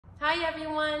Hi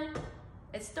everyone,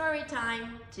 it's story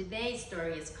time. Today's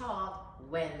story is called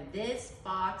When This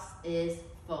Box is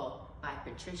Full by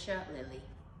Patricia Lilly.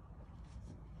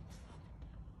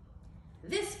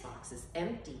 This box is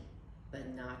empty, but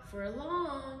not for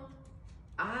long.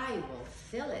 I will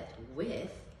fill it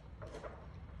with,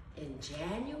 in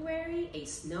January, a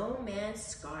snowman's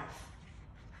scarf.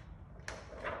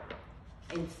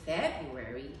 In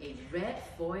February, a red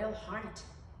foil heart.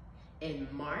 In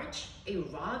March, a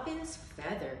robin's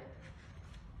feather.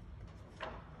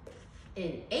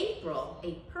 In April,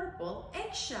 a purple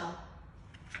eggshell.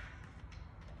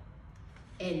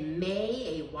 In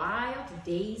May, a wild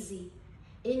daisy.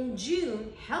 In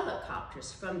June,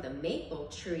 helicopters from the maple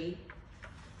tree.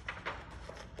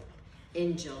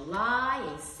 In July,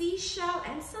 a seashell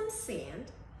and some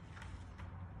sand.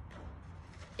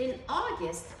 In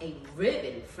August, a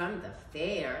ribbon from the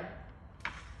fair.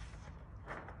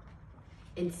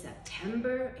 In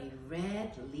September, a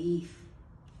red leaf.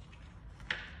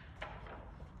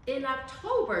 In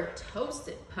October,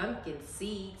 toasted pumpkin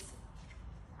seeds.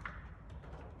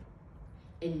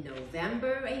 In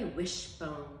November, a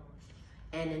wishbone.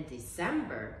 And in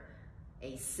December,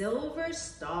 a silver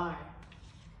star.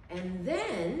 And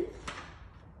then,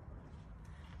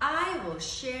 I will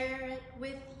share it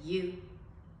with you.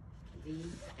 The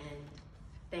end.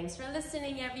 Thanks for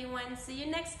listening, everyone. See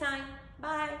you next time.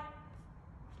 Bye.